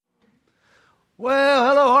Well,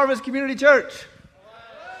 hello, Harvest Community Church.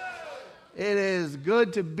 It is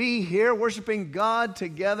good to be here, worshiping God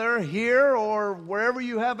together here or wherever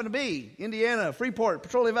you happen to be. Indiana, Freeport,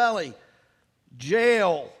 Petroleum Valley,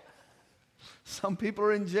 jail. Some people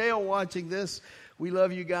are in jail watching this. We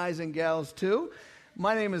love you guys and gals too.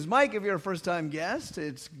 My name is Mike. If you're a first-time guest,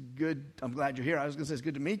 it's good. I'm glad you're here. I was going to say it's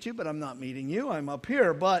good to meet you, but I'm not meeting you. I'm up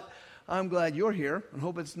here, but I'm glad you're here and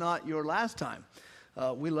hope it's not your last time.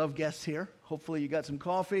 We love guests here. Hopefully you got some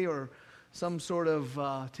coffee or some sort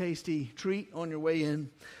of tasty treat on your way in.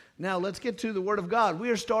 Now let's get to the Word of God. We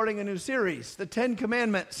are starting a new series, the Ten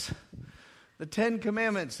Commandments. The Ten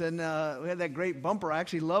Commandments. And we had that great bumper. I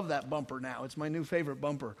actually love that bumper now. It's my new favorite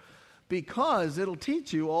bumper because it'll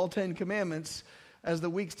teach you all 10 commandments as the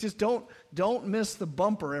weeks. Just don't miss the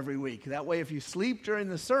bumper every week. That way if you sleep during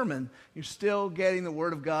the sermon, you're still getting the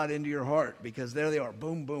Word of God into your heart because there they are.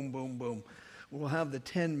 Boom, boom, boom, boom. We'll have the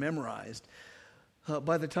 10 memorized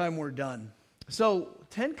by the time we're done. So,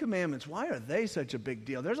 10 commandments, why are they such a big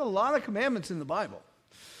deal? There's a lot of commandments in the Bible.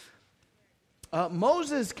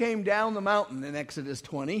 Moses came down the mountain in Exodus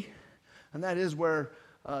 20, and that is where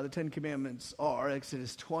the 10 commandments are,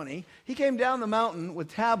 Exodus 20. He came down the mountain with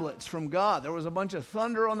tablets from God. There was a bunch of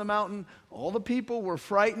thunder on the mountain. All the people were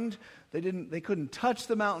frightened. They couldn't touch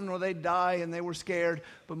the mountain or they'd die, and they were scared.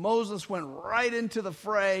 But Moses went right into the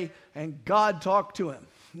fray, and God talked to him.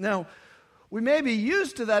 Now, we may be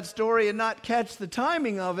used to that story and not catch the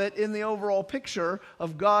timing of it in the overall picture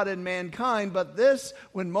of God and mankind, but this,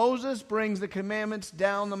 when Moses brings the commandments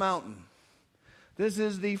down the mountain, this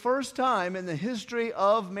is the first time in the history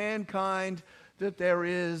of mankind that there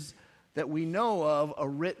is, that we know of, a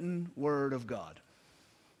written word of God.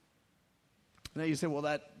 Now you say, well,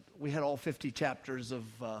 that we had all 50 chapters of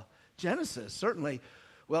Genesis, certainly.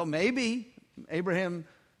 Well, maybe Abraham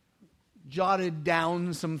jotted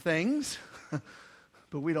down some things,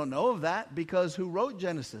 but we don't know of that because who wrote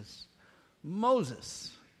Genesis?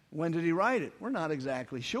 Moses. When did he write it? We're not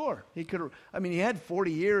exactly sure. He had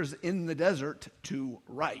 40 years in the desert to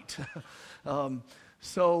write.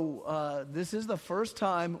 So this is the first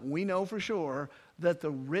time we know for sure that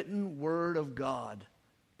the written word of God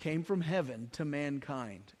came from heaven to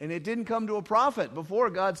mankind. And it didn't come to a prophet. Before,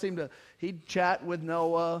 God he'd chat with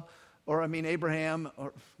Noah, Abraham,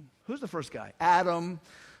 or who's the first guy? Adam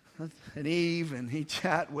and Eve, and he'd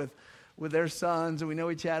chat with their sons, and we know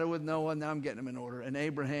he chatted with Noah. Now I'm getting them in order. And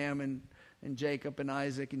Abraham and Jacob and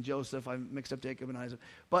Isaac and Joseph. I mixed up Jacob and Isaac.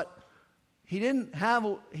 But he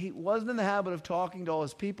wasn't in the habit of talking to all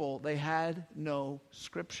his people. They had no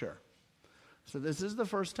scripture. So this is the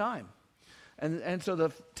first time. And so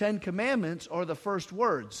the 10 commandments are the first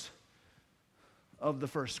words of the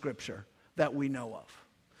first scripture that we know of.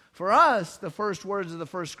 For us, the first words of the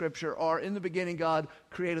first scripture are, in the beginning God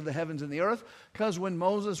created the heavens and the earth, because when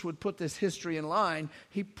Moses would put this history in line,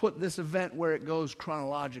 he put this event where it goes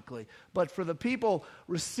chronologically. But for the people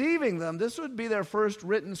receiving them, this would be their first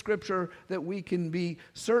written scripture that we can be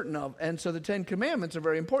certain of. And so the 10 commandments are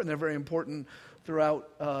very important. They're very important throughout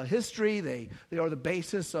history. They are the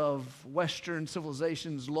basis of Western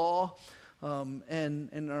civilization's law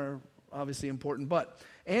and are obviously important. But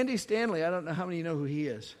Andy Stanley, I don't know how many of you know who he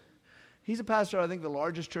is. He's a pastor, I think, the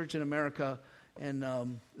largest church in America, and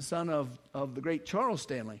the son of the great Charles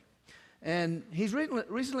Stanley. And he's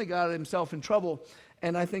recently got himself in trouble,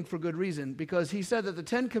 and I think for good reason, because he said that the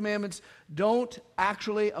 10 commandments don't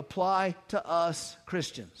actually apply to us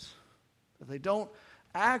Christians. That they don't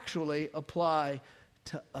actually apply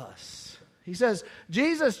to us. He says,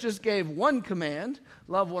 Jesus just gave one command,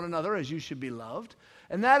 love one another as you should be loved.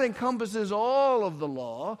 And that encompasses all of the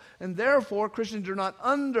law, and therefore Christians are not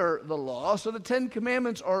under the law. So the 10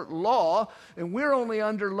 commandments are law, and we're only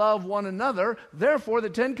under love one another. Therefore, the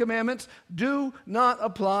 10 commandments do not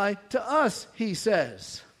apply to us, he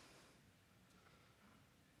says.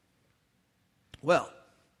 Well,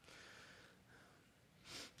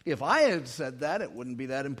 if I had said that, it wouldn't be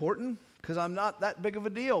that important, because I'm not that big of a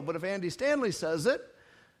deal. But if Andy Stanley says it,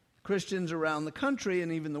 Christians around the country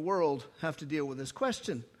and even the world have to deal with this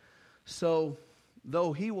question. So,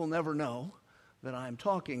 though he will never know that I'm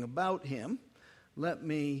talking about him, let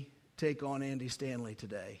me take on Andy Stanley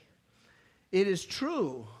today. It is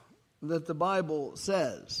true that the Bible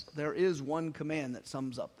says there is one command that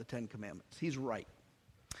sums up the 10 commandments. He's right.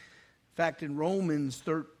 In fact, in Romans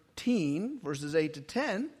 13, verses 8 to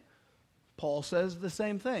 10, Paul says the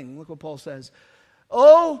same thing. Look what Paul says.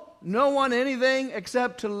 Owe no one anything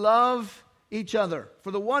except to love each other.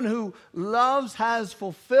 For the one who loves has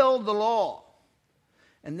fulfilled the law.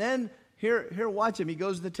 And then, here, watch him. He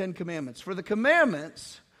goes to the 10 commandments. For the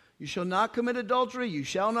commandments, You shall not commit adultery, you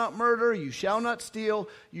shall not murder, you shall not steal,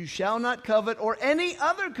 you shall not covet, or any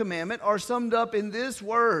other commandment are summed up in this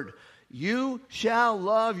word: you shall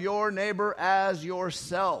love your neighbor as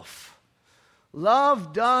yourself.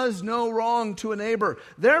 Love does no wrong to a neighbor.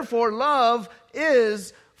 Therefore, love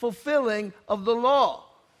is fulfilling of the law.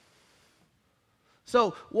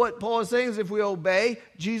 So what Paul is saying is, if we obey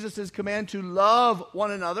Jesus' command to love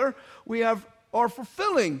one another, we are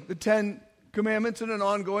fulfilling the 10 Commandments on an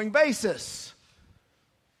ongoing basis.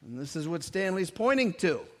 And this is what Stanley's pointing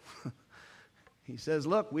to. He says,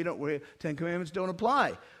 look, 10 Commandments don't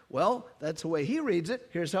apply. Well, that's the way he reads it.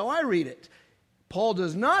 Here's how I read it. Paul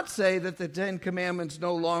does not say that the 10 Commandments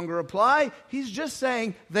no longer apply. He's just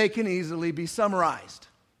saying they can easily be summarized.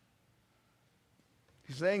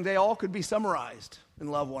 He's saying they all could be summarized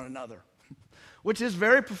and love one another, which is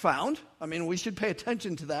very profound. I mean, we should pay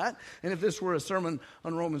attention to that. And if this were a sermon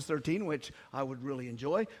on Romans 13, which I would really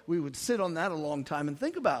enjoy, we would sit on that a long time and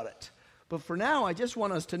think about it. But for now, I just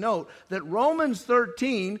want us to note that Romans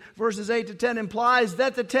 13, verses 8 to 10, implies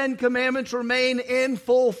that the 10 Commandments remain in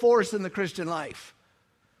full force in the Christian life.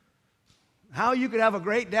 How you could have a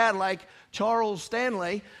great dad like Charles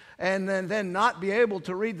Stanley and then not be able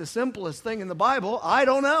to read the simplest thing in the Bible, I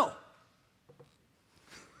don't know.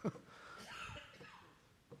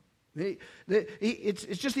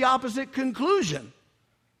 It's just the opposite conclusion.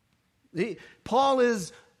 Paul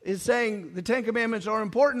is saying the 10 Commandments are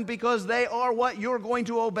important because they are what you're going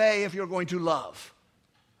to obey if you're going to love.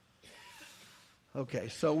 Okay,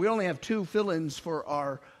 so we only have 2 fill-ins for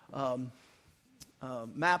our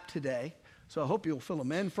map today, so I hope you'll fill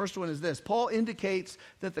them in. First one is this. Paul indicates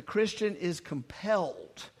that the Christian is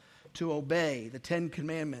compelled to obey the 10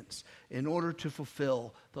 Commandments in order to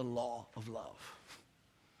fulfill the law of love.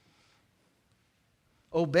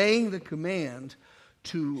 Obeying the command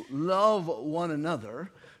to love one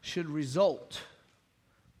another should result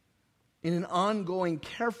in an ongoing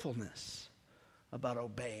carefulness about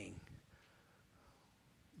obeying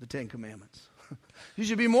the 10 Commandments. You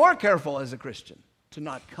should be more careful as a Christian to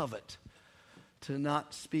not covet, to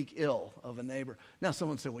not speak ill of a neighbor. Now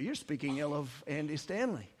someone said, well, you're speaking ill of Andy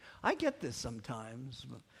Stanley. I get this sometimes.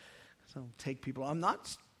 But so take people, I'm not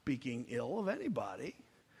speaking ill of anybody.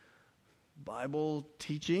 Bible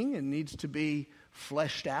teaching and needs to be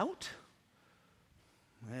fleshed out.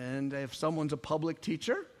 And if someone's a public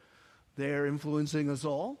teacher, they're influencing us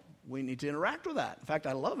all. We need to interact with that. In fact,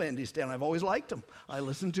 I love Andy Stanley. I've always liked him. I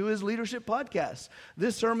listen to his leadership podcast.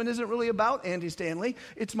 This sermon isn't really about Andy Stanley.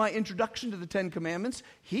 It's my introduction to the 10 Commandments.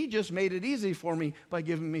 He just made it easy for me by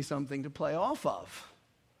giving me something to play off of.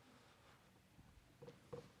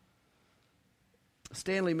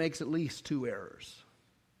 Stanley makes at least 2 errors.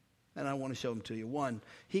 And I want to show them to you. 1,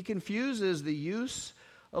 he confuses the use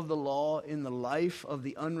of the law in the life of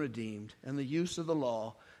the unredeemed and the use of the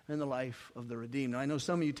law in the life of the redeemed. Now, I know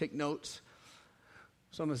some of you take notes,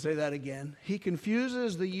 so I'm going to say that again. He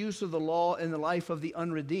confuses the use of the law in the life of the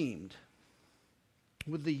unredeemed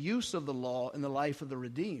with the use of the law in the life of the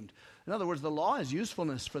redeemed. In other words, the law has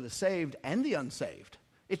usefulness for the saved and the unsaved.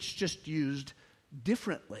 It's just used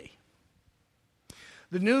differently.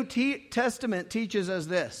 The New Testament teaches us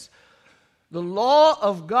this. The law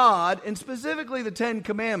of God, and specifically the 10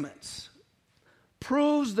 Commandments,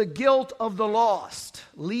 proves the guilt of the lost,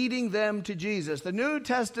 leading them to Jesus. The New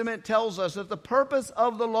Testament tells us that the purpose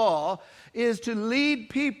of the law is to lead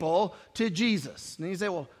people to Jesus. And you say,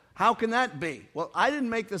 well, how can that be? Well, I didn't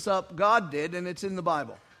make this up. God did, and it's in the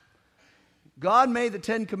Bible. God made the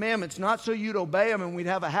 10 Commandments not so you'd obey them and we'd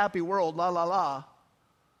have a happy world, la, la, la.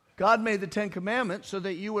 God made the 10 Commandments so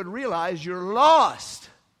that you would realize you're lost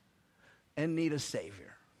and need a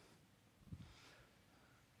Savior.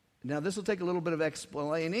 Now, this will take a little bit of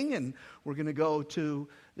explaining, and we're going to go to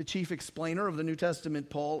the chief explainer of the New Testament,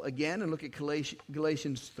 Paul, again, and look at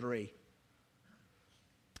Galatians 3.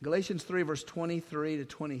 Galatians 3, verse 23 to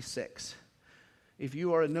 26. If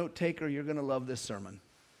you are a note taker, you're going to love this sermon.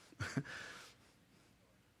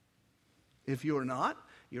 If you're not,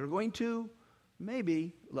 you're going to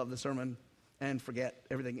maybe love the sermon and forget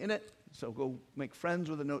everything in it. So go make friends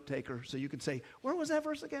with a note taker so you can say, where was that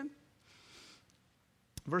verse again?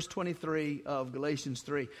 Verse 23 of Galatians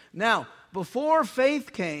 3. Now, before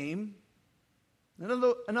faith came, in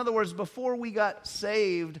other words, before we got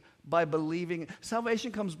saved by believing,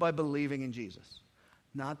 salvation comes by believing in Jesus,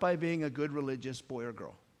 not by being a good religious boy or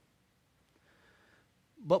girl.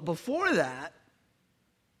 But before that,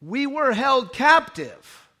 we were held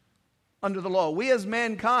captive under the law. We as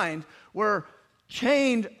mankind were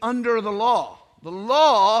chained under the law. The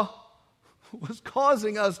law was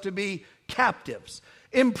causing us to be captives,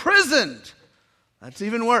 imprisoned That's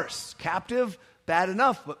even worse. Captive, bad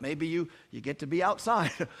enough, but maybe you get to be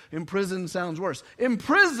outside. Imprisoned sounds worse.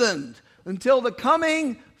 Imprisoned until the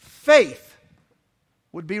coming faith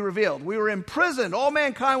would be revealed. We were imprisoned. All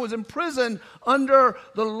mankind was imprisoned under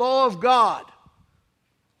the law of God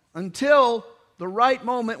until the right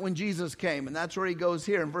moment when Jesus came. And that's where he goes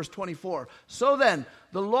here in verse 24. So then,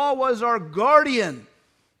 the law was our guardian,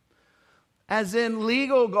 as in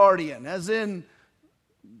legal guardian, as in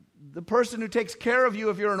the person who takes care of you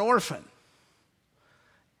if you're an orphan.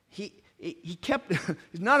 He's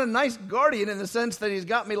not a nice guardian in the sense that he's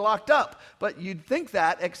got me locked up. But you'd think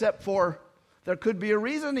that, except for there could be a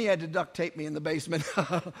reason he had to duct tape me in the basement.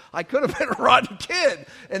 I could have been a rotten kid.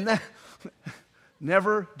 And that,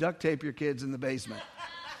 never duct tape your kids in the basement.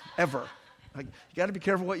 Ever. You got to be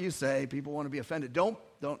careful what you say. People want to be offended. Don't.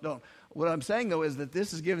 What I'm saying, though, is that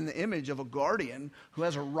this is giving the image of a guardian who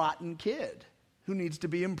has a rotten kid who needs to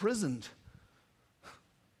be imprisoned.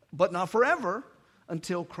 But not forever,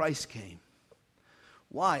 until Christ came.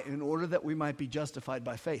 Why? In order that we might be justified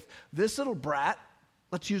by faith. This little brat,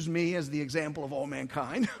 let's use me as the example of all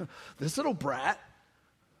mankind. This little brat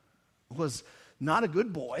was not a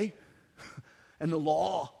good boy, and the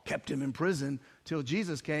law kept him in prison till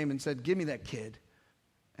Jesus came and said, give me that kid.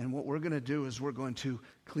 And what we're going to do is we're going to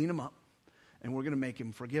clean him up, and we're going to make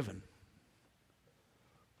him forgiven.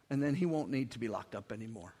 And then he won't need to be locked up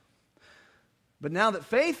anymore. But now that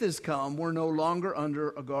faith has come, we're no longer under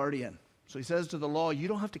a guardian. So he says to the law, you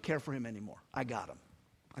don't have to care for him anymore. I got him.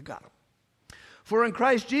 For in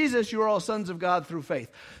Christ Jesus, you are all sons of God through faith.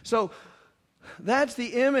 So that's the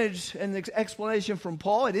image and the explanation from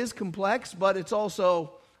Paul. It is complex, but it's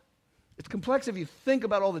complex if you think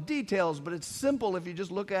about all the details, but it's simple if you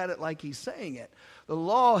just look at it like he's saying it. The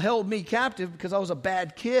law held me captive because I was a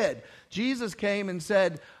bad kid. Jesus came and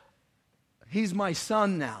said, he's my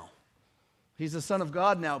son now. He's the Son of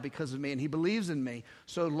God now because of me, and he believes in me.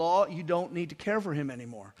 So law, you don't need to care for him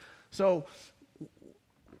anymore. So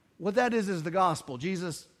what that is the gospel.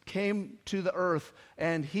 Jesus came to the earth,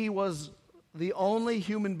 and he was the only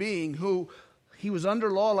human being who, he was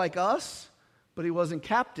under law like us, but he wasn't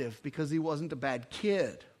captive because he wasn't a bad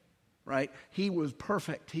kid, right? He was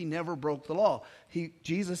perfect. He never broke the law.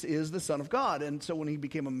 Jesus is the Son of God, and so when he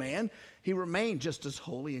became a man, he remained just as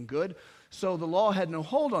holy and good. So the law had no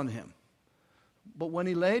hold on him. But when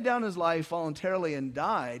he laid down his life voluntarily and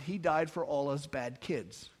died, he died for all us bad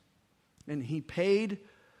kids. And he paid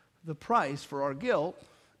the price for our guilt,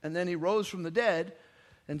 and then he rose from the dead.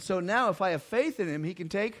 And so now if I have faith in him, he can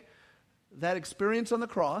take that experience on the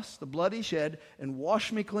cross, the blood he shed, and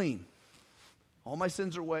wash me clean. All my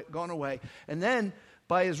sins are gone away. And then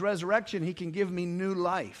by his resurrection, he can give me new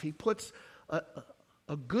life. He puts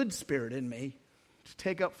a good spirit in me to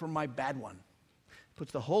take up from my bad one. He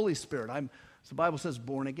puts the Holy Spirit. So the Bible says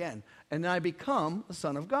born again. And I become a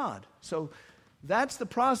son of God. So that's the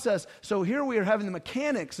process. So here we are having the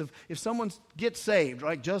mechanics of if someone gets saved,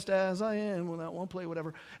 right? Just as I am, without one play,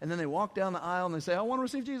 whatever. And then they walk down the aisle and they say, I want to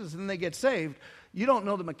receive Jesus. And then they get saved. You don't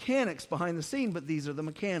know the mechanics behind the scene, but these are the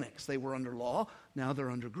mechanics. They were under law. Now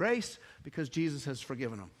they're under grace because Jesus has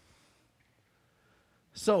forgiven them.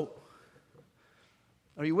 So,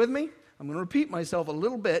 are you with me? I'm going to repeat myself a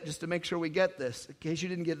little bit just to make sure we get this, in case you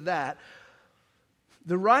didn't get that.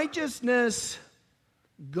 The righteousness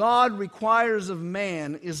God requires of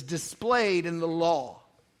man is displayed in the law.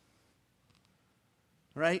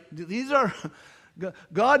 Right?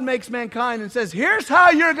 God makes mankind and says, here's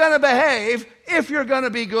how you're going to behave if you're going to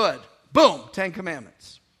be good. Boom, 10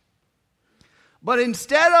 Commandments. But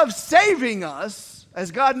instead of saving us,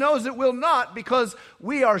 as God knows it will not because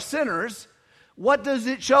we are sinners, what does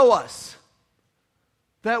it show us?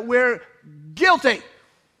 That we're guilty.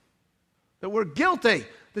 That we're guilty.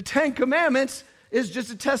 The 10 Commandments is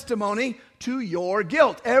just a testimony to your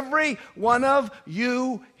guilt. Every one of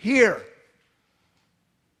you here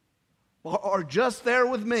are just there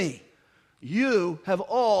with me. You have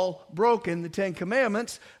all broken the 10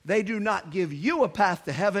 Commandments. They do not give you a path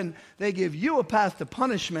to heaven. They give you a path to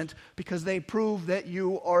punishment because they prove that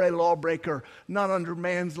you are a lawbreaker, not under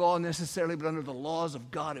man's law necessarily, but under the laws of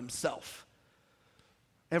God himself.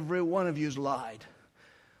 Every one of you's lied,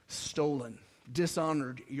 stolen,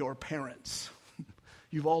 dishonored your parents.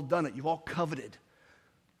 You've all done it. You've all coveted.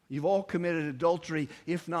 You've all committed adultery,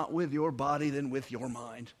 if not with your body, then with your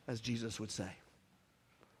mind, as Jesus would say.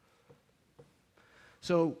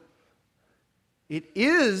 So, it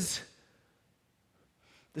is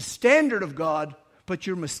the standard of God, but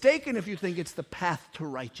you're mistaken if you think it's the path to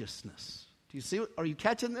righteousness. Do you see? Are you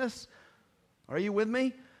catching this? Are you with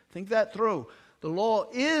me? Think that through. The law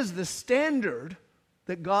is the standard,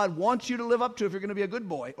 that God wants you to live up to if you're going to be a good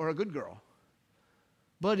boy or a good girl.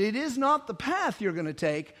 But it is not the path you're going to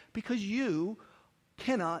take because you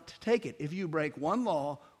cannot take it. If you break one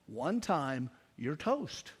law one time, you're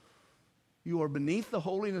toast. You are beneath the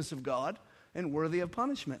holiness of God and worthy of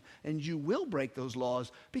punishment. And you will break those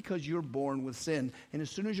laws because you're born with sin. And as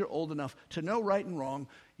soon as you're old enough to know right and wrong,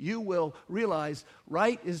 you will realize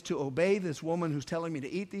right is to obey this woman who's telling me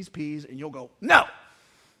to eat these peas, and you'll go, no!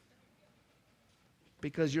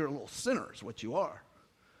 Because you're a little sinner is what you are.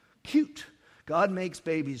 Cute. God makes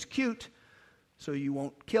babies cute so you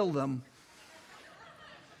won't kill them.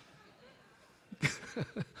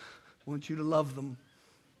 Want you to love them.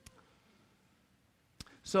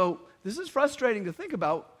 So this is frustrating to think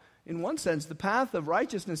about. In one sense, the path of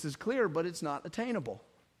righteousness is clear, but it's not attainable.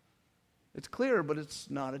 It's clear, but it's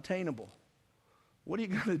not attainable. What are you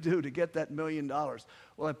going to do to get that $1 million? Well,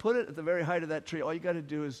 I put it at the very height of that tree. All you got to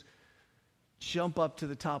do is jump up to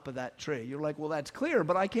the top of that tree. You're like, well, that's clear,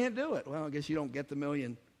 but I can't do it. Well, I guess you don't get the $1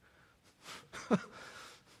 million.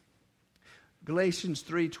 Galatians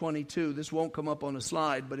 3:22. This won't come up on a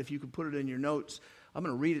slide, but if you could put it in your notes, I'm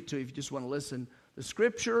going to read it to you if you just want to listen. The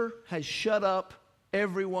Scripture has shut up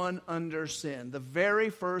everyone under sin. The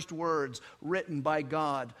very first words written by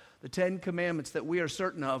God, the 10 Commandments that we are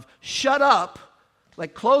certain of, shut up,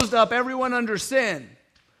 like closed up everyone under sin.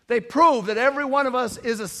 They prove that every one of us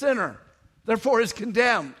is a sinner, therefore is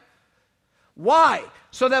condemned. Why?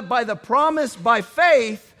 So that by the promise by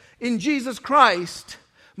faith in Jesus Christ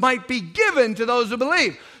might be given to those who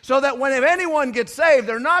believe. So that when if anyone gets saved,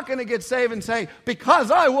 they're not going to get saved and say, because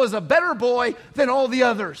I was a better boy than all the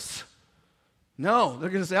others. No, they're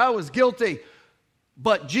going to say, I was guilty,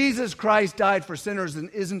 but Jesus Christ died for sinners, and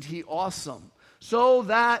isn't he awesome? So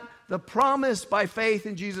that the promise by faith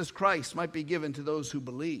in Jesus Christ might be given to those who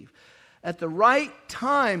believe. At the right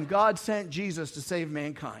time, God sent Jesus to save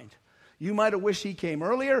mankind. You might have wished he came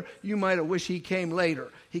earlier. You might have wished he came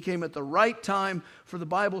later. He came at the right time, for the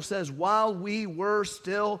Bible says, while we were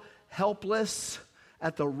still helpless,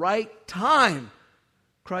 at the right time,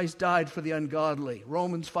 Christ died for the ungodly.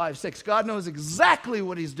 Romans 5:6. God knows exactly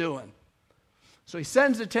what he's doing. So he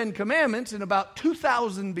sends the 10 Commandments in about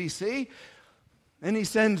 2000 BC, and he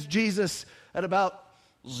sends Jesus at about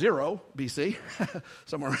 0 BC,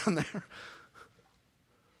 somewhere around there.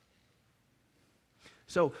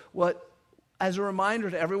 So as a reminder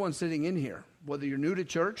to everyone sitting in here, whether you're new to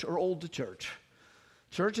church or old to church,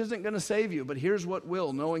 church isn't going to save you, but here's what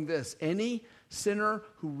will, knowing this. Any sinner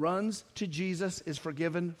who runs to Jesus is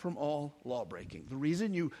forgiven from all lawbreaking. The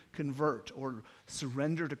reason you convert or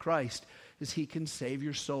surrender to Christ is he can save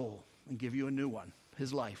your soul and give you a new one,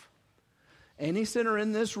 his life. Any sinner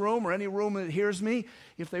in this room or any room that hears me,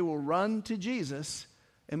 if they will run to Jesus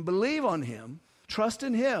and believe on him, trust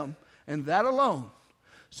in him, and that alone.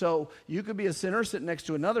 So you could be a sinner sitting next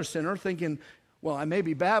to another sinner thinking, well, I may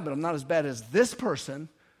be bad, but I'm not as bad as this person.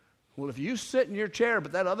 Well, if you sit in your chair,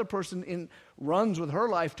 but that other person runs with her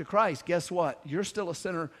life to Christ, guess what? You're still a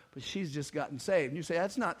sinner, but she's just gotten saved. And you say,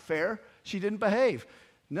 that's not fair. She didn't behave.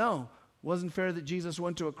 No, it wasn't fair that Jesus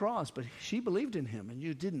went to a cross, but she believed in him and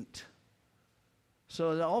you didn't.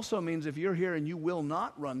 So it also means if you're here and you will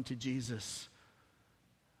not run to Jesus,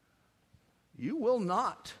 you will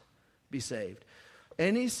not be saved.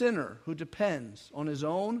 Any sinner who depends on his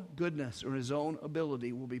own goodness or his own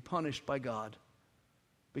ability will be punished by God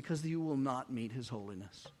because you will not meet his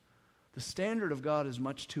holiness. The standard of God is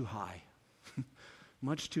much too high.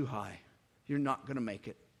 Much too high. You're not going to make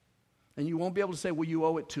it. And you won't be able to say, well, you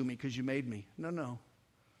owe it to me because you made me. No.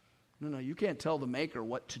 You can't tell the maker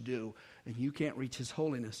what to do, and you can't reach his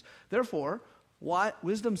holiness. Therefore,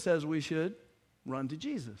 wisdom says we should run to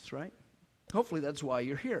Jesus, right? Hopefully that's why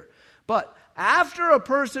you're here. But after a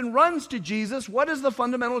person runs to Jesus, what is the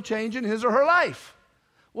fundamental change in his or her life?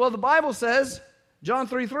 Well, the Bible says, John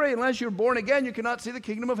 3:3, unless you're born again, you cannot see the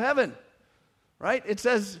kingdom of heaven. Right? It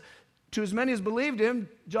says, to as many as believed him,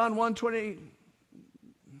 John 1:20.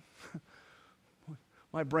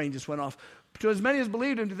 My brain just went off. To as many as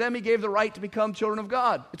believed him, to them he gave the right to become children of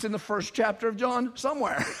God. It's in the first chapter of John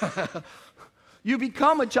somewhere. You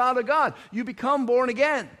become a child of God. You become born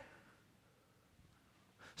again.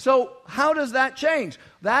 So how does that change?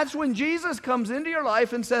 That's when Jesus comes into your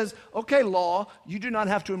life and says, okay, law, you do not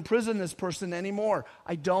have to imprison this person anymore.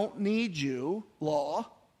 I don't need you, law,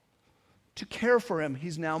 to care for him.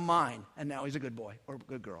 He's now mine, and now he's a good boy or a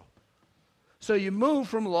good girl. So you move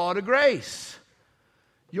from law to grace.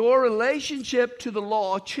 Your relationship to the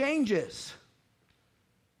law changes.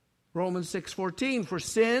 Romans 6:14, for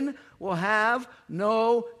sin will have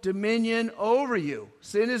no dominion over you.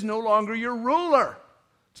 Sin is no longer your ruler.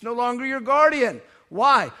 It's no longer your guardian.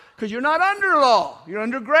 Why? Because you're not under law. You're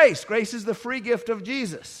under grace. Grace is the free gift of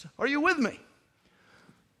Jesus. Are you with me?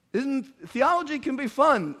 Theology can be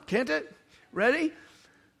fun, can't it? Ready?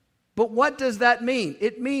 But what does that mean?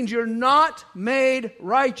 It means you're not made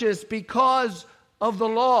righteous because of the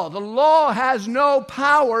law. The law has no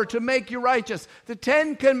power to make you righteous. The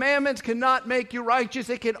 10 Commandments cannot make you righteous.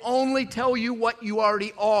 It can only tell you what you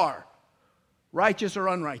already are, righteous or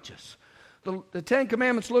unrighteous. The 10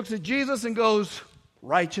 Commandments looks at Jesus and goes,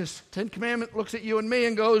 righteous. 10 Commandments looks at you and me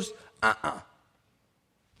and goes,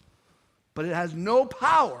 But it has no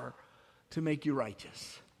power to make you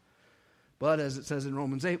righteous. But as it says in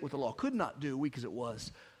Romans 8, what the law could not do, weak as it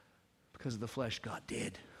was, because of the flesh, God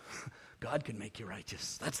did. God can make you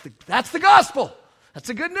righteous. That's the gospel. That's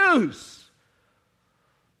the good news.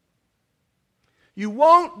 You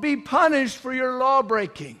won't be punished for your law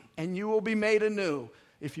breaking, and you will be made anew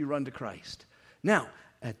if you run to Christ. Now,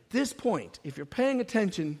 at this point, if you're paying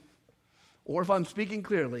attention, or if I'm speaking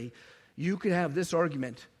clearly, you could have this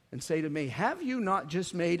argument and say to me, have you not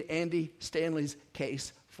just made Andy Stanley's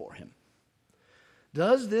case for him?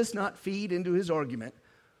 Does this not feed into his argument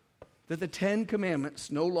that the 10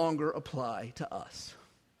 Commandments no longer apply to us?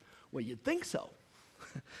 Well, you'd think so,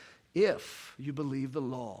 if you believe the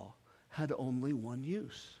law had only one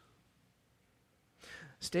use.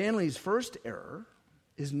 Stanley's first error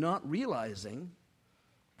is not realizing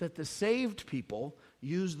that the saved people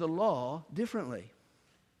use the law differently.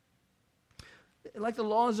 Like the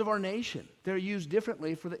laws of our nation, they're used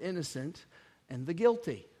differently for the innocent and the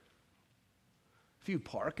guilty. If you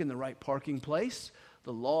park in the right parking place,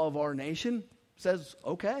 the law of our nation says,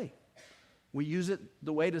 okay. We use it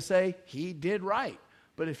the way to say, he did right.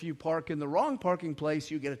 But if you park in the wrong parking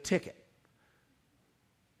place, you get a ticket.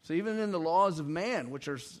 So even in the laws of man, which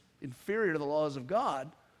are inferior to the laws of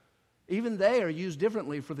God, even they are used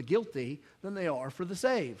differently for the guilty than they are for the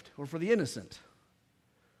saved or for the innocent.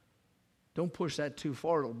 Don't push that too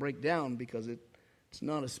far. It'll break down because it's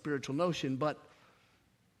not a spiritual notion. But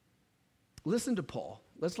listen to Paul.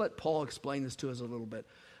 Let's let Paul explain this to us a little bit.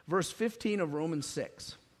 Verse 15 of Romans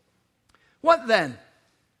 6. What then?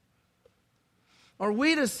 Are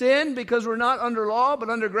we to sin because we're not under law but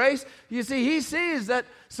under grace? You see, he sees that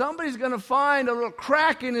somebody's going to find a little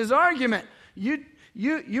crack in his argument.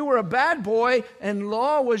 You were a bad boy and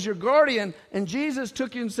law was your guardian, and Jesus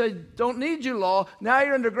took you and said, don't need you, law. Now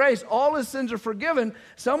you're under grace. All his sins are forgiven.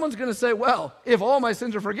 Someone's going to say, well, if all my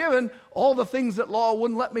sins are forgiven, all the things that law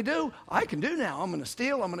wouldn't let me do, I can do now. I'm going to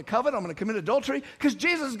steal, I'm going to covet, I'm going to commit adultery because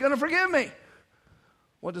Jesus is going to forgive me.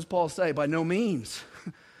 What does Paul say? By no means.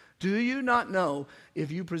 Do you not know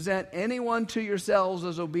if you present anyone to yourselves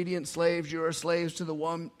as obedient slaves, you are slaves to the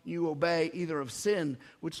one you obey, either of sin,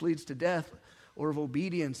 which leads to death, or of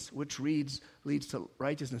obedience, which leads to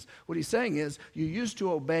righteousness. What he's saying is, you used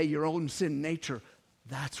to obey your own sin nature.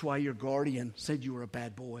 That's why your guardian said you were a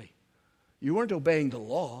bad boy. You weren't obeying the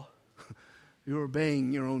law. You were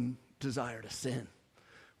obeying your own desire to sin.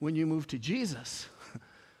 When you move to Jesus,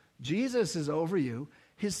 Jesus is over you.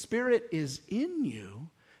 His Spirit is in you.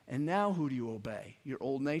 And now who do you obey? Your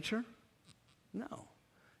old nature? No.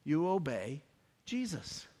 You obey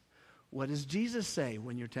Jesus. What does Jesus say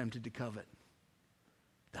when you're tempted to covet?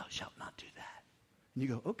 Thou shalt not do that. And you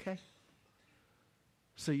go, okay.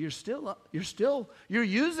 So you're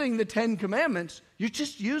using the 10 Commandments. You're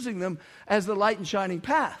just using them as the light and shining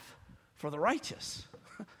path for the righteous.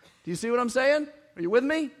 Do you see what I'm saying? Are you with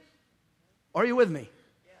me? Are you with me?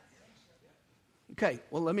 Okay,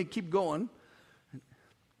 well, let me keep going.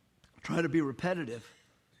 Try to be repetitive.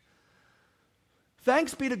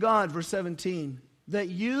 Thanks be to God, verse 17, that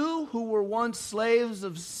you who were once slaves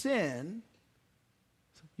of sin,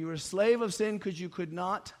 you were a slave of sin because you could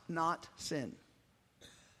not sin.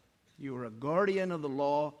 You were a guardian of the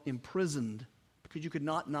law, imprisoned because you could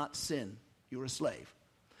not sin. You were a slave.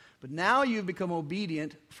 But now you've become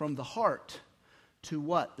obedient from the heart to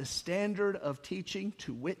what? The standard of teaching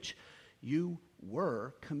to which you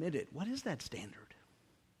were committed. What is that standard?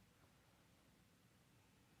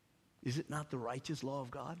 Is it not the righteous law of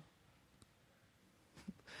God?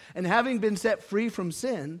 And having been set free from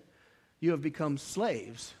sin, you have become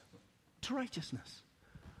slaves to righteousness.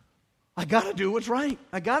 I got to do what's right.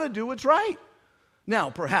 I got to do what's right. Now,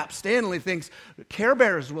 perhaps Stanley thinks Care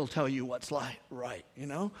Bears will tell you what's right, you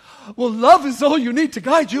know. Well, love is all you need to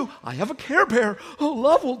guide you. I have a Care Bear. Oh,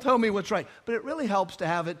 love will tell me what's right. But it really helps to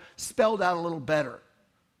have it spelled out a little better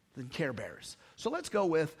than Care Bears. So let's go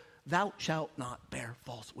with, thou shalt not bear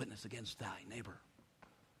false witness against thy neighbor.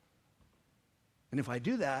 And if I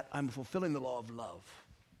do that, I'm fulfilling the law of love.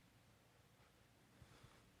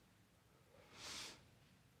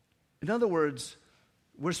 In other words,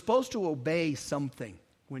 We're supposed to obey something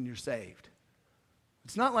when you're saved.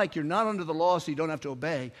 It's not like you're not under the law so you don't have to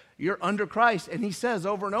obey. You're under Christ, and he says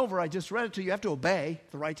over and over, I just read it to you, you have to obey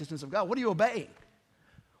the righteousness of God. What are you obeying?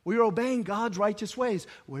 Well, you're obeying God's righteous ways.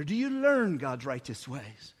 Where do you learn God's righteous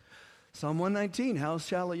ways? Psalm 119, how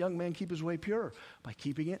shall a young man keep his way pure? By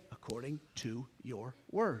keeping it according to your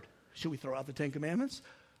word. Should we throw out the Ten Commandments?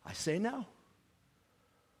 I say no.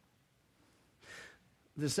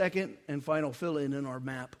 The second and final fill-in in our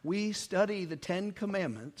map, we study the Ten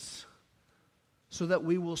Commandments so that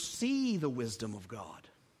we will see the wisdom of God,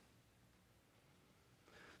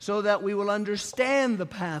 so that we will understand the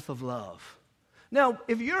path of love. Now,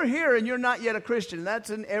 if you're here and you're not yet a Christian, that's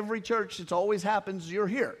in every church, it always happens, you're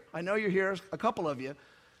here. I know you're here, a couple of you.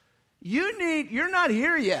 You're not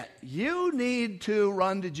here yet. You need to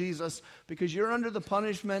run to Jesus because you're under the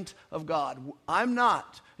punishment of God. I'm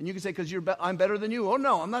not. And you can say, because I'm better than you. Oh,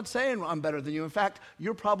 no, I'm not saying I'm better than you. In fact,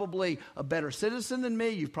 you're probably a better citizen than me.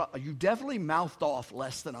 You've definitely mouthed off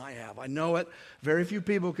less than I have. I know it. Very few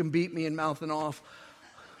people can beat me in mouthing off.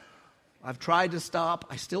 I've tried to stop.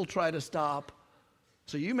 I still try to stop.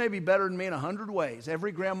 So you may be better than me in 100 ways.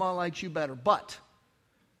 Every grandma likes you better. But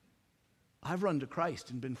I've run to Christ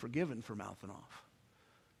and been forgiven for mouthing off.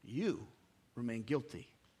 You remain guilty.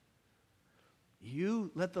 You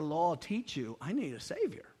let the law teach you, I need a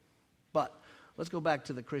Savior. But let's go back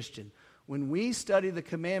to the Christian. When we study the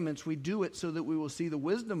commandments, we do it so that we will see the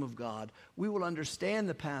wisdom of God. We will understand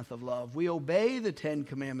the path of love. We obey the Ten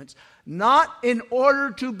Commandments, not in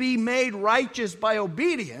order to be made righteous by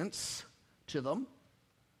obedience to them,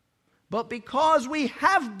 but because we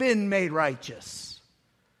have been made righteous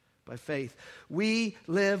by faith. We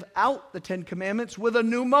live out the Ten Commandments with a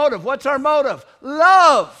new motive. What's our motive?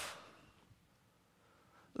 Love.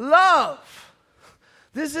 Love.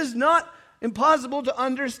 This is not impossible to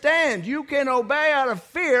understand. You can obey out of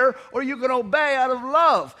fear or you can obey out of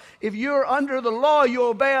love. If you're under the law, you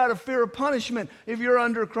obey out of fear of punishment. If you're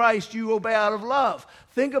under Christ, you obey out of love.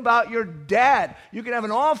 Think about your dad. You can have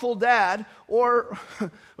an awful dad or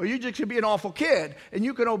you just could be an awful kid. And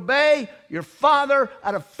you can obey your father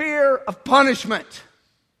out of fear of punishment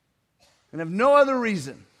and have no other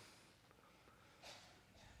reason.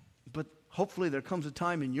 But hopefully there comes a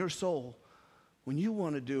time in your soul when you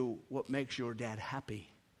want to do what makes your dad happy,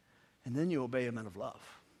 and then you obey him out of love.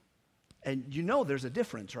 And you know there's a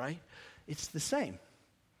difference, right? It's the same.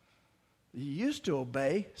 You used to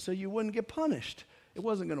obey so you wouldn't get punished. It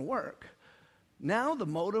wasn't going to work. Now the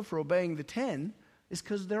motive for obeying the 10 is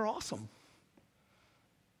because they're awesome.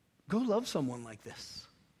 Go love someone like this.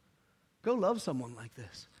 Go love someone like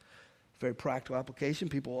this. Very practical application.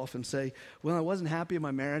 People often say, well, I wasn't happy in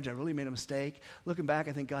my marriage. I really made a mistake. Looking back,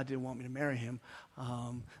 I think God didn't want me to marry him.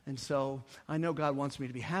 And so I know God wants me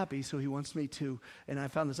to be happy, so he wants me to, and I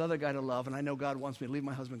found this other guy to love, and I know God wants me to leave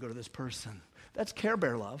my husband and go to this person. That's Care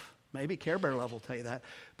Bear love. Maybe Care Bear love will tell you that.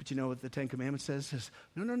 But you know what the Ten Commandments says? It says,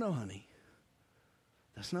 no, honey.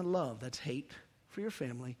 That's not love. That's hate for your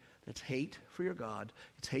family. That's hate for your God.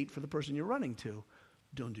 It's hate for the person you're running to.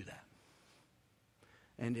 Don't do that.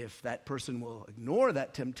 And if that person will ignore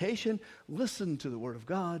that temptation, listen to the word of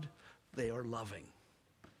God, they are loving.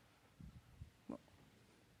 Well,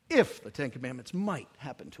 if the Ten Commandments might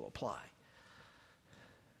happen to apply.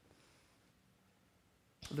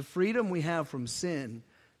 The freedom we have from sin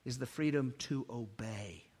is the freedom to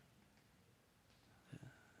obey.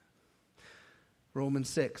 Romans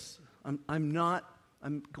 6. I'm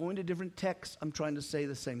going to different texts. I'm trying to say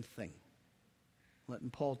the same thing.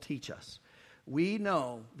 Letting Paul teach us. We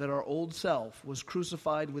know that our old self was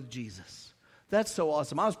crucified with Jesus. That's so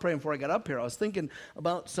awesome. I was praying before I got up here. I was thinking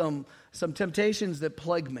about some temptations that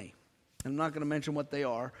plague me. I'm not going to mention what they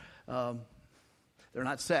are. They're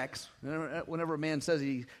not sex. Whenever a man says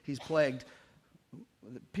he's plagued,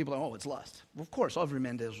 people are, it's lust. Well, of course, every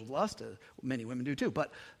man deals with lust. Many women do too,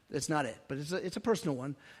 but it's not it. But it's a personal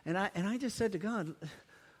one. And I just said to God,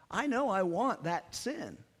 I know I want that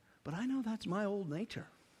sin, but I know that's my old nature.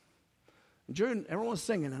 Everyone was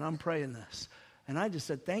singing, and I'm praying this. And I just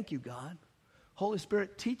said, thank you, God. Holy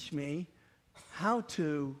Spirit, teach me how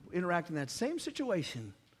to interact in that same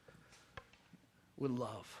situation with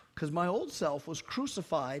love. Because my old self was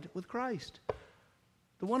crucified with Christ.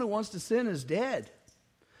 The one who wants to sin is dead.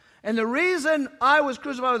 And the reason I was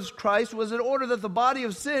crucified with Christ was in order that the body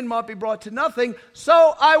of sin might be brought to nothing,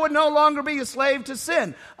 so I would no longer be a slave to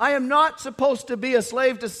sin. I am not supposed to be a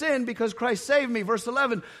slave to sin because Christ saved me. Verse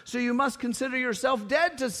 11, so you must consider yourself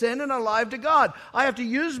dead to sin and alive to God. I have to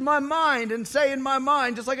use my mind and say in my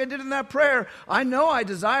mind, just like I did in that prayer, I know I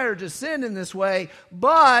desire to sin in this way,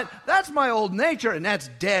 but that's my old nature, and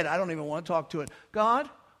that's dead. I don't even want to talk to it. God,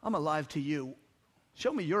 I'm alive to you.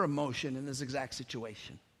 Show me your emotion in this exact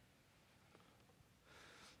situation.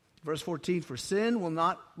 Verse 14, for sin will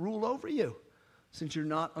not rule over you, since you're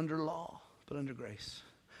not under law, but under grace.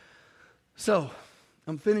 So,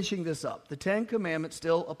 I'm finishing this up. The Ten Commandments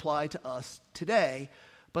still apply to us today,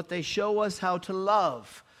 but they show us how to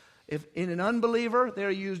love. If in an unbeliever,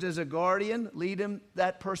 they're used as a guardian, lead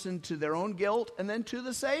that person to their own guilt, and then to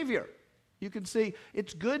the Savior. You can see,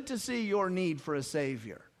 it's good to see your need for a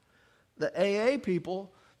Savior. The AA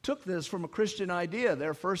people took this from a Christian idea.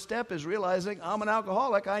 Their first step is realizing, I'm an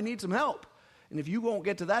alcoholic, I need some help. And if you won't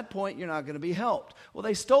get to that point, you're not going to be helped. Well,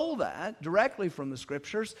 they stole that directly from the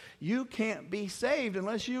Scriptures. You can't be saved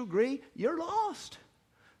unless you agree you're lost.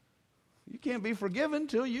 You can't be forgiven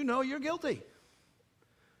till you know you're guilty.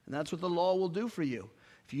 And that's what the law will do for you.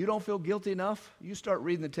 If you don't feel guilty enough, you start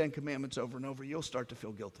reading the Ten Commandments over and over, you'll start to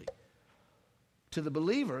feel guilty. To the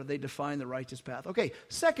believer, they define the righteous path. Okay,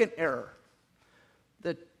 second error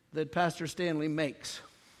that Pastor Stanley makes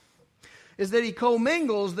is that he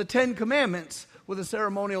commingles the Ten Commandments with the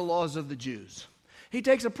ceremonial laws of the Jews. He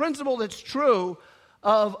takes a principle that's true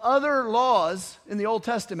of other laws in the Old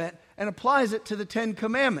Testament and applies it to the Ten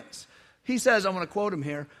Commandments. He says, I'm going to quote him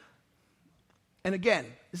here, and again,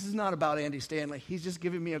 this is not about Andy Stanley. He's just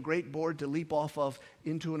giving me a great board to leap off of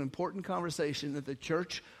into an important conversation that the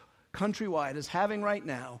church countrywide is having right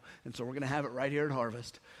now, and so we're going to have it right here at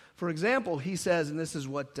Harvest. For example, he says, and this is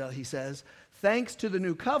what he says, thanks to the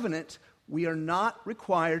new covenant, we are not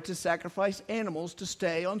required to sacrifice animals to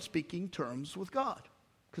stay on speaking terms with God,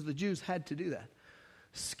 because the Jews had to do that.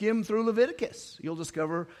 Skim through Leviticus. You'll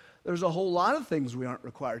discover there's a whole lot of things we aren't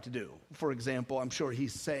required to do. For example, I'm sure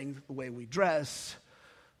he's saying the way we dress,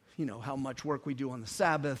 how much work we do on the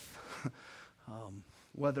Sabbath,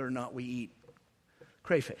 whether or not we eat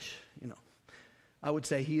crayfish, I would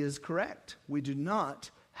say he is correct. We do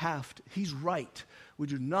not have to, he's right. We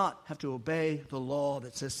do not have to obey the law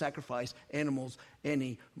that says sacrifice animals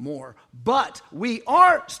anymore. But we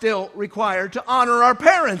are still required to honor our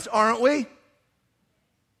parents, aren't we?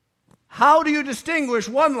 How do you distinguish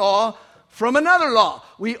one law from another law?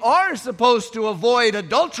 We are supposed to avoid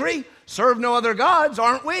adultery, serve no other gods,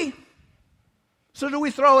 aren't we? So do we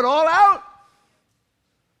throw it all out?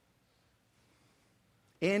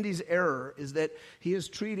 Andy's error is that he is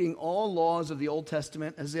treating all laws of the Old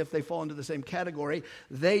Testament as if they fall into the same category.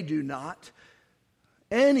 They do not.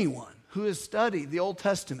 Anyone who has studied the Old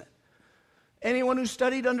Testament, anyone who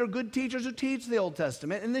studied under good teachers who teach the Old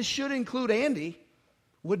Testament, and this should include Andy,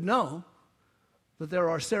 would know that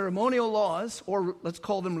there are ceremonial laws, or let's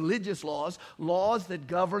call them religious laws, laws that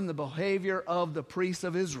govern the behavior of the priests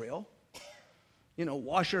of Israel.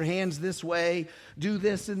 Wash your hands this way, do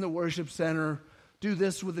this in the worship center, do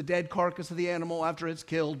this with the dead carcass of the animal after it's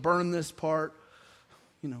killed, burn this part.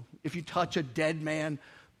 If you touch a dead man,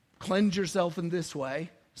 cleanse yourself in this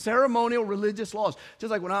way. Ceremonial religious laws.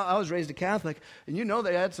 Just like when I was raised a Catholic, and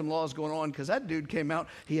they had some laws going on because that dude came out,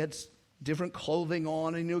 he had different clothing on,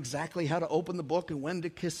 and he knew exactly how to open the book and when to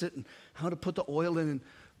kiss it and how to put the oil in. And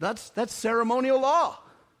that's ceremonial law.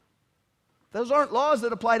 Those aren't laws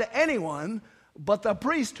that apply to anyone but the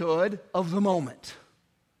priesthood of the moment.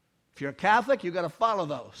 If you're a Catholic, you've got to follow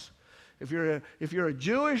those. If you're a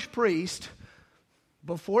Jewish priest,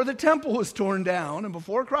 before the temple was torn down and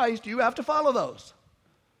before Christ, you have to follow those.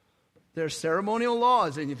 They're ceremonial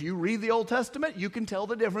laws, and if you read the Old Testament, you can tell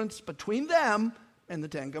the difference between them and the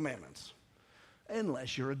Ten Commandments,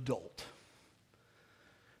 unless you're adult.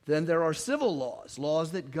 Then there are civil laws,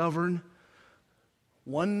 laws that govern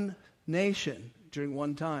one nation during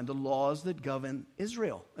one time, the laws that govern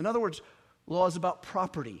Israel. In other words, laws about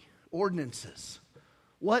property, ordinances.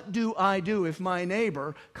 What do I do if my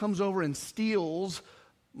neighbor comes over and steals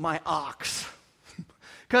my ox?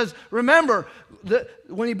 Because remember,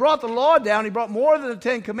 when he brought the law down, he brought more than the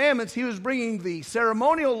Ten Commandments. He was bringing the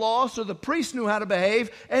ceremonial law so the priest knew how to behave,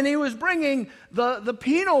 and he was bringing the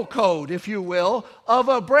penal code, if you will, of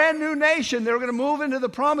a brand new nation. They were going to move into the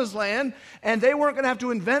promised land, and they weren't going to have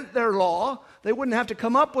to invent their law. They wouldn't have to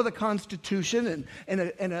come up with a constitution and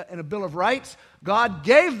a Bill of Rights. God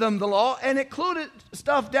gave them the law and included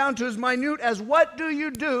stuff down to as minute as what do you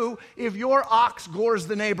do if your ox gores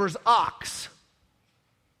the neighbor's ox?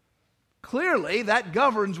 Clearly, that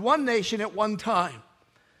governs one nation at one time.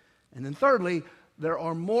 And then thirdly, there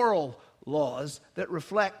are moral laws that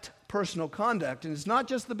reflect personal conduct. And it's not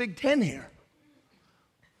just the Big Ten here.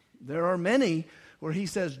 There are many where he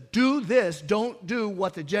says, do this, don't do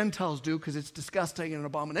what the Gentiles do because it's disgusting and an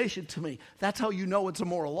abomination to me. That's how you know it's a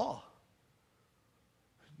moral law.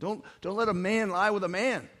 Don't let a man lie with a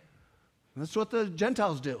man. That's what the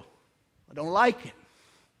Gentiles do. I don't like it.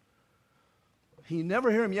 You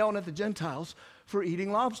never hear him yelling at the Gentiles for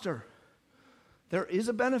eating lobster. There is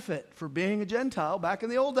a benefit for being a Gentile back in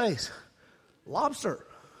the old days. Lobster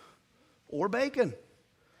or bacon.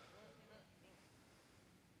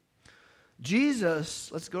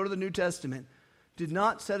 Jesus, let's go to the New Testament, did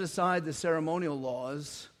not set aside the ceremonial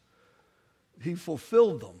laws. He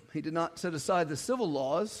fulfilled them. He did not set aside the civil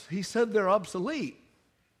laws. He said they're obsolete.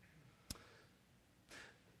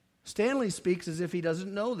 Stanley speaks as if he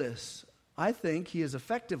doesn't know this. I think he is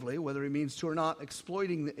effectively, whether he means to or not,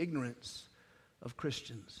 exploiting the ignorance of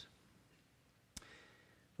Christians.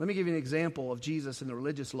 Let me give you an example of Jesus and the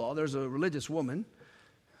religious law. There's a religious woman.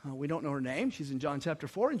 We don't know her name. She's in John chapter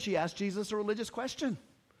 4, and she asked Jesus a religious question.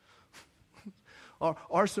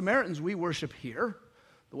 Our Samaritans, we worship here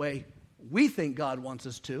the way we think God wants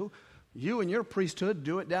us to. You and your priesthood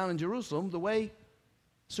do it down in Jerusalem the way.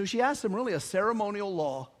 So she asked him really a ceremonial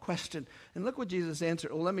law question. And look what Jesus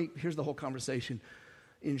answered. Well, here's the whole conversation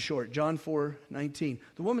in short. John 4:19.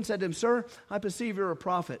 The woman said to him, "Sir, I perceive you're a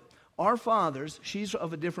prophet. Our fathers," she's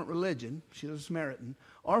of a different religion, she's a Samaritan,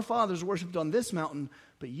 "our fathers worshipped on this mountain,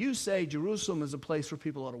 but you say Jerusalem is a place where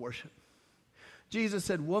people ought to worship." Jesus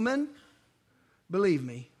said, "Woman, believe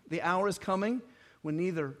me, the hour is coming when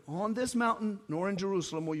neither on this mountain nor in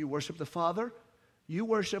Jerusalem will you worship the Father. You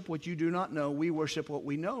worship what you do not know. We worship what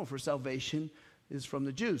we know, for salvation is from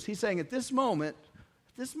the Jews." He's saying at this moment,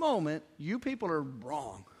 you people are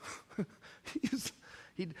wrong.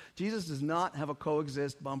 Jesus does not have a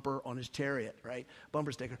coexist bumper on his chariot, right?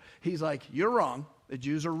 Bumper sticker. He's like, you're wrong. The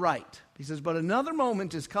Jews are right. He says, but another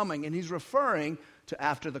moment is coming, and he's referring to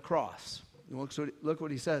after the cross. Look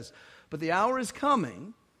what he says. But the hour is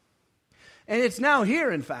coming, and it's now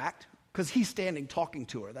here, in fact, because he's standing talking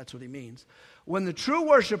to her. That's what he means. When the true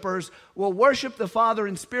worshipers will worship the Father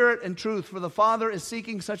in spirit and truth, for the Father is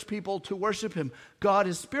seeking such people to worship him. God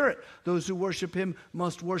is spirit. Those who worship him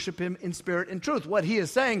must worship him in spirit and truth. What he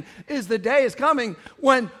is saying is the day is coming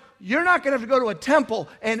when you're not going to have to go to a temple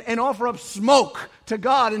and offer up smoke to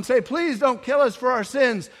God and say, please don't kill us for our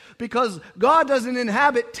sins, because God doesn't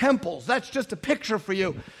inhabit temples. That's just a picture for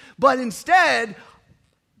you. But instead,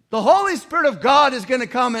 the Holy Spirit of God is going to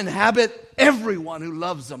come and inhabit everyone who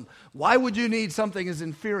loves him. Why would you need something as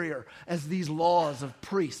inferior as these laws of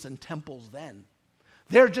priests and temples then?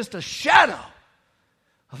 They're just a shadow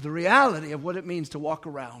of the reality of what it means to walk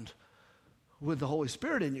around with the Holy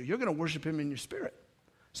Spirit in you. You're going to worship him in your spirit.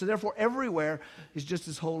 So therefore, everywhere is just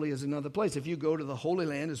as holy as another place. If you go to the Holy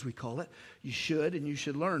Land, as we call it, you should and you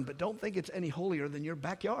should learn. But don't think it's any holier than your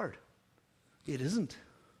backyard. It isn't.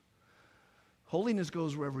 Holiness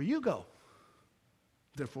goes wherever you go.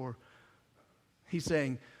 Therefore, she's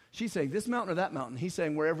saying, this mountain or that mountain. He's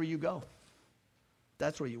saying, wherever you go,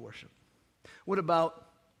 that's where you worship. What about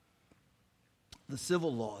the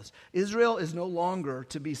civil laws? Israel is no longer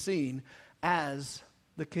to be seen as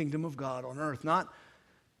the kingdom of God on earth. Not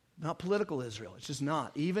political Israel. It's just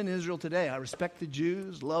not. Even Israel today, I respect the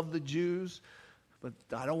Jews, love the Jews, but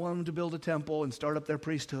I don't want them to build a temple and start up their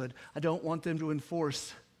priesthood. I don't want them to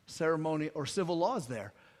enforce ceremony or civil laws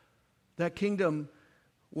there. That kingdom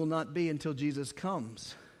will not be until Jesus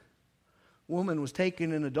comes. Woman was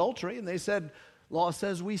taken in adultery, and they said, law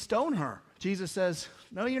says we stone her. Jesus says,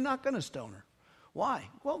 no, you're not going to stone her. Why?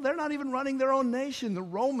 Well, they're not even running their own nation. The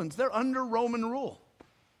Romans, they're under Roman rule.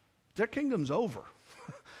 Their kingdom's over.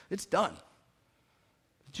 It's done.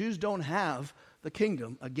 The Jews don't have the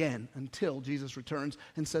kingdom again until Jesus returns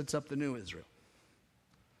and sets up the new Israel.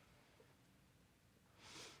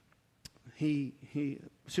 They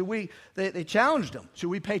challenged him. Should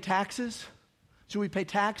we pay taxes? Should we pay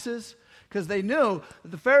taxes? Because they knew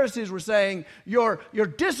that the Pharisees were saying, you're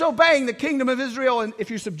disobeying the kingdom of Israel, and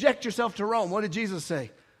if you subject yourself to Rome. What did Jesus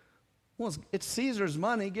say? Well, it's Caesar's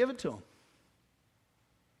money, give it to him.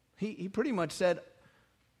 He pretty much said,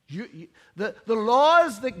 the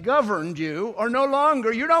laws that governed you are no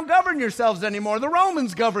longer, you don't govern yourselves anymore. The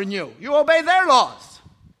Romans govern you. You obey their laws.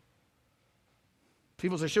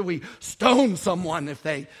 People say, should we stone someone if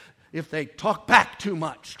they talk back too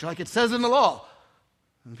much, like it says in the law?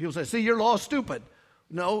 And people say, see, your law's stupid.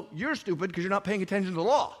 No, you're stupid because you're not paying attention to the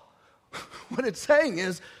law. What it's saying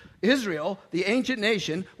is, Israel, the ancient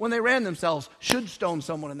nation, when they ran themselves, should stone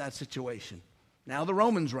someone in that situation. Now the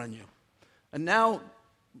Romans run you. And now,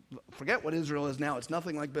 forget what Israel is now. It's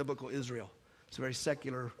nothing like biblical Israel. It's a very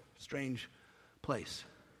secular, strange place.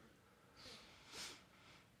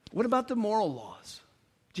 What about the moral laws?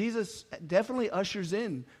 Jesus definitely ushers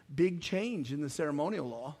in big change in the ceremonial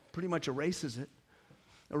law, pretty much erases it,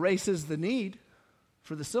 erases the need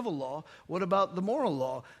for the civil law. What about the moral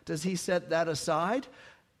law? Does he set that aside,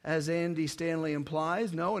 as Andy Stanley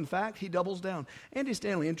implies? No, in fact, he doubles down. Andy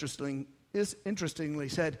Stanley, interestingly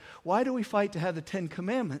said, why do we fight to have the 10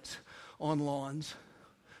 Commandments on lawns?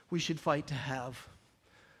 We should fight to have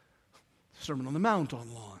the Sermon on the Mount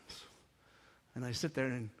on lawns. And I sit there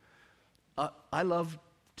and I love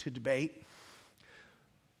to debate,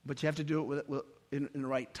 but you have to do it in the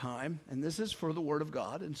right time. And this is for the Word of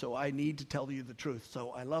God, and so I need to tell you the truth. So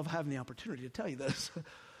I love having the opportunity to tell you this.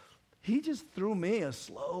 He just threw me a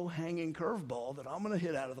slow-hanging curveball that I'm going to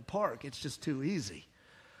hit out of the park. It's just too easy.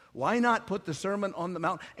 Why not put the Sermon on the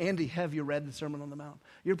Mount? Andy, have you read the Sermon on the Mount?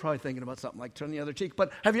 You're probably thinking about something like turn the other cheek.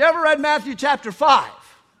 But have you ever read Matthew chapter 5?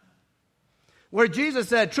 Where Jesus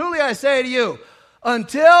said, truly I say to you,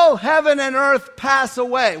 until heaven and earth pass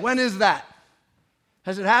away. When is that?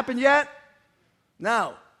 Has it happened yet?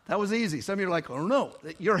 No. That was easy. Some of you are like, oh no,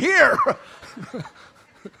 you're here.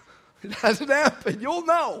 It hasn't happened. You'll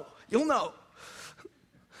know. You'll know.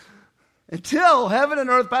 Until heaven and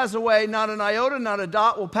earth pass away, not an iota, not a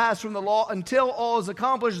dot will pass from the law until all is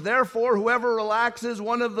accomplished. Therefore, whoever relaxes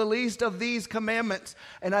one of the least of these commandments,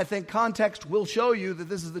 and I think context will show you that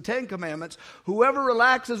this is the 10 Commandments, whoever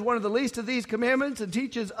relaxes one of the least of these commandments and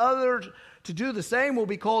teaches others to do the same will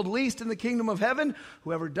be called least in the kingdom of heaven.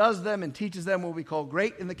 Whoever does them and teaches them will be called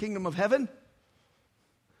great in the kingdom of heaven.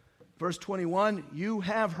 Verse 21, you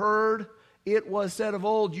have heard it was said of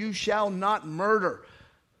old, you shall not murder.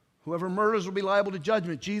 Whoever murders will be liable to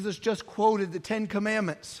judgment. Jesus just quoted the 10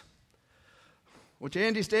 Commandments, which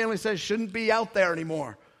Andy Stanley says shouldn't be out there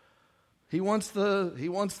anymore. He wants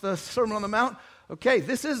the Sermon on the Mount. Okay,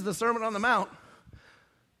 this is the Sermon on the Mount.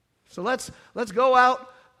 So let's go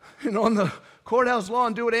out and on the courthouse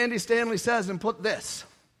lawn do what Andy Stanley says and put this.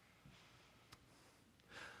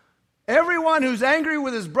 Everyone who's angry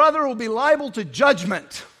with his brother will be liable to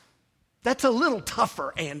judgment. That's a little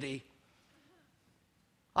tougher, Andy.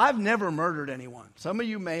 I've never murdered anyone. Some of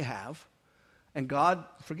you may have, and God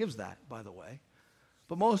forgives that, by the way.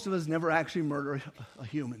 But most of us never actually murder a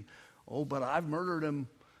human. Oh, but I've murdered him.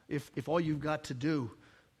 If all you've got to do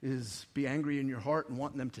is be angry in your heart and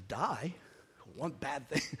wanting them to die, one bad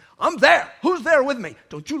thing. I'm there. Who's there with me?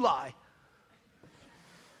 Don't you lie.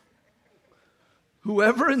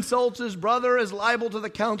 Whoever insults his brother is liable to the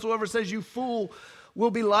council. Whoever says you fool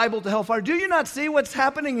will be liable to hellfire. Do you not see what's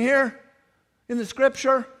happening here in the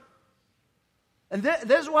scripture? And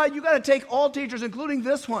this is why you got to take all teachers, including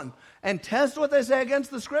this one, and test what they say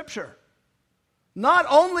against the scripture. Not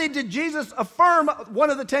only did Jesus affirm one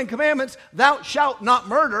of the 10 Commandments, thou shalt not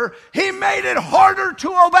murder, he made it harder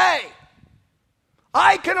to obey.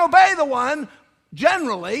 I can obey the one,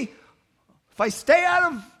 generally, if I stay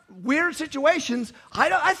out of weird situations,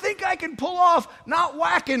 I think I can pull off not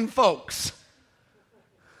whacking folks,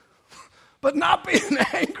 but not being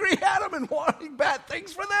angry at them and wanting bad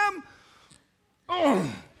things for them.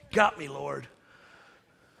 Oh, got me, Lord.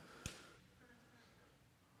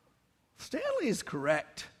 Stanley is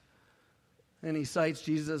correct. And he cites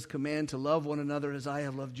Jesus' command to love one another as I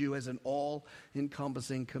have loved you as an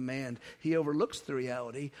all-encompassing command. He overlooks the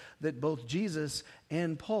reality that both Jesus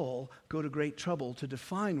and Paul go to great trouble to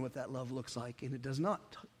define what that love looks like, and it does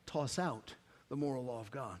not toss out the moral law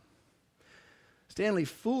of God. Stanley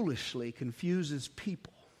foolishly confuses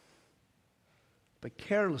people by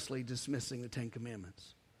carelessly dismissing the 10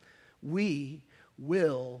 Commandments. We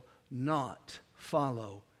will not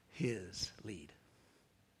follow his lead.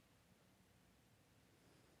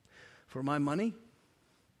 For my money,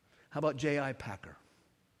 how about J.I. Packer?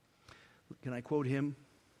 Can I quote him?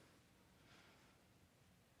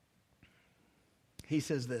 He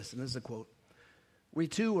says this, and this is a quote. We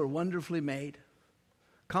too are wonderfully made,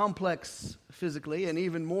 complex physically, and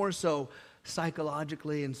even more so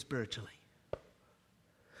psychologically and spiritually.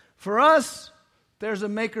 For us, there's a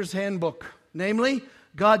maker's handbook, namely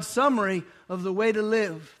God's summary of the way to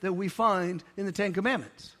live that we find in the 10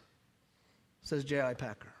 Commandments, says J.I.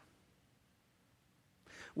 Packer.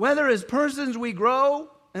 Whether as persons we grow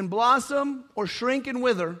and blossom or shrink and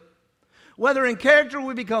wither, whether in character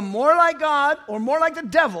we become more like God or more like the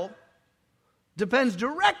devil, depends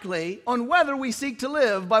directly on whether we seek to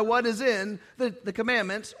live by what is in the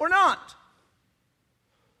commandments or not.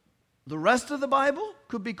 The rest of the Bible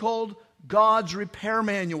could be called God's repair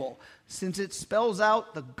manual, since it spells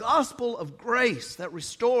out the gospel of grace that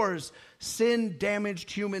restores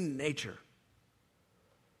sin-damaged human nature.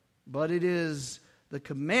 But it is the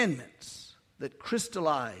commandments that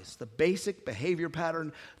crystallize the basic behavior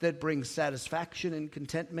pattern that brings satisfaction and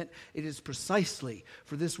contentment. It is precisely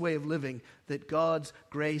for this way of living that God's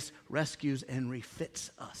grace rescues and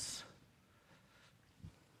refits us.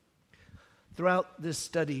 Throughout this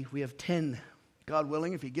study, we have 10, God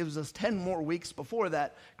willing, if He gives us 10 more weeks before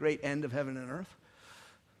that great end of heaven and earth.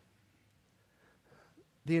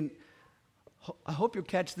 I hope you'll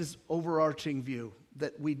catch this overarching view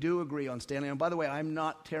that we do agree on Stanley. And by the way, I'm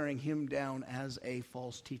not tearing him down as a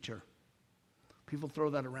false teacher. People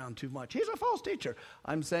throw that around too much. He's a false teacher.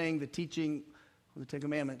 I'm saying the teaching of the Ten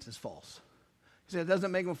Commandments is false. You say it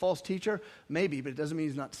doesn't make him a false teacher? Maybe, but it doesn't mean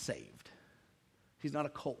he's not saved. He's not a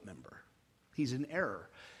cult member. He's in error.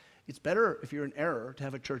 It's better if you're in error to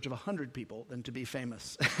have a church of 100 people than to be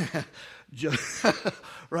famous.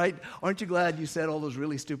 Right? Aren't you glad you said all those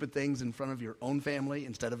really stupid things in front of your own family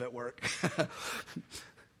instead of at work?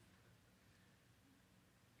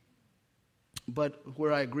 But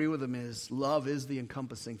where I agree with him is love is the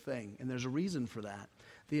encompassing thing, and there's a reason for that.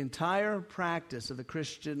 The entire practice of the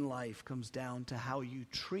Christian life comes down to how you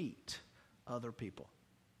treat other people.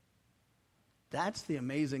 That's the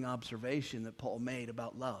amazing observation that Paul made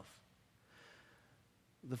about love.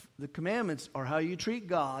 The commandments are how you treat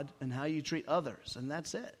God and how you treat others, and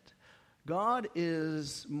that's it. God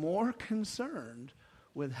is more concerned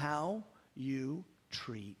with how you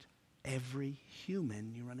treat every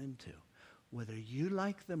human you run into, whether you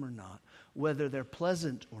like them or not, whether they're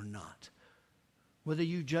pleasant or not, whether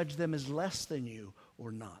you judge them as less than you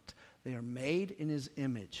or not. They are made in His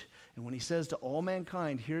image. And when He says to all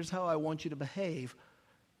mankind, here's how I want you to behave,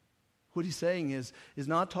 what He's saying is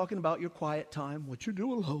not talking about your quiet time, what you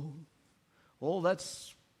do alone. Oh,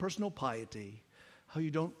 that's personal piety. How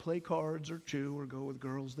you don't play cards or chew or go with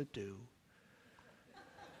girls that do.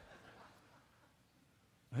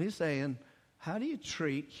 He's saying, how do you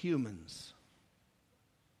treat humans?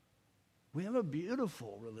 We have a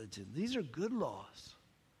beautiful religion. These are good laws.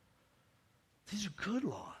 These are good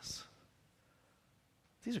laws.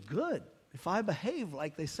 These are good. If I behave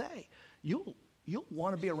like they say, you'll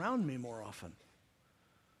want to be around me more often.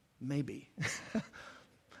 Maybe.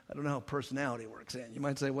 I don't know how personality works in. You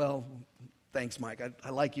might say, well, thanks, Mike. I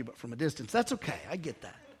like you, but from a distance. That's okay. I get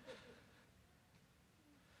that.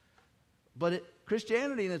 But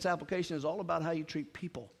Christianity in its application is all about how you treat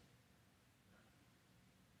people.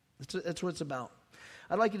 That's what it's about.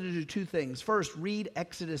 I'd like you to do two things. First, read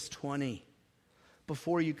Exodus 20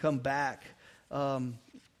 before you come back.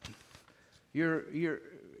 Your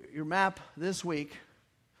map this week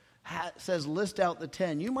says list out the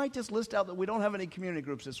 10. You might just list out that we don't have any community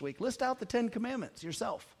groups this week. List out the 10 commandments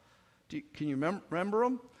yourself. Can you remember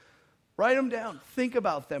them? Write them down. Think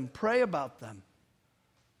about them. Pray about them.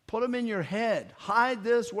 Put them in your head. Hide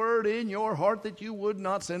this word in your heart that you would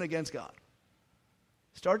not sin against God.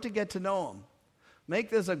 Start to get to know them. Make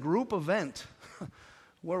this a group event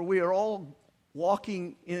where we are all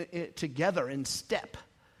walking together in step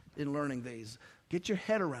in learning these. Get your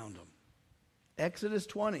head around them. Exodus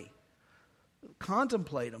 20.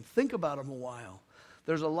 Contemplate them. Think about them a while.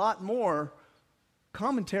 There's a lot more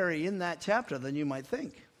commentary in that chapter than you might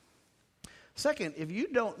think. Second, if you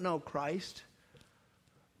don't know Christ,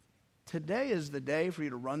 today is the day for you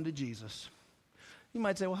to run to Jesus. You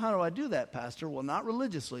might say, well, how do I do that, Pastor? Well, not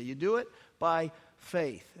religiously. You do it by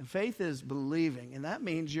faith. And faith is believing. And that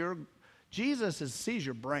means Jesus sees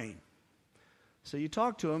your brain. So you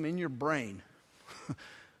talk to Him in your brain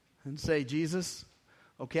and say, Jesus,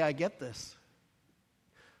 okay, I get this.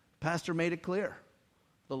 Pastor made it clear.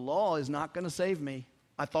 The law is not going to save me.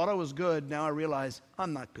 I thought I was good. Now I realize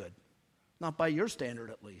I'm not good. Not by your standard,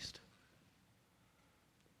 at least.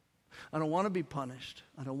 I don't want to be punished.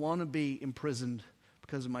 I don't want to be imprisoned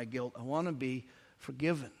because of my guilt. I want to be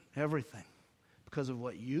forgiven, everything, because of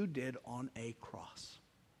what you did on a cross.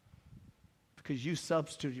 Because you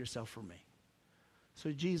substituted yourself for me.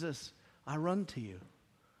 So Jesus, I run to you.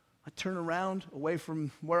 I turn around away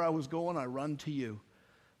from where I was going. I run to you.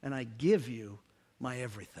 And I give you my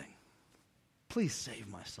everything. Please save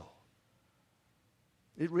my soul.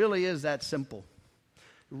 It really is that simple.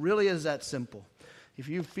 It really is that simple. If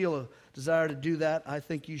you feel a desire to do that, I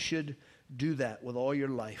think you should do that with all your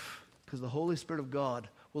life. Because the Holy Spirit of God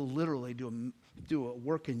will literally do a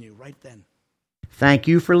work in you right then. Thank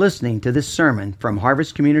you for listening to this sermon from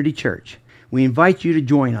Harvest Community Church. We invite you to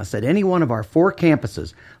join us at any one of our 4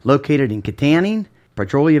 campuses located in Kittanning,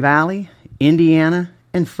 Petrolia Valley, Indiana,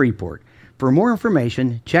 and Freeport. For more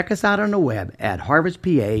information, check us out on the web at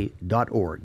harvestpa.org.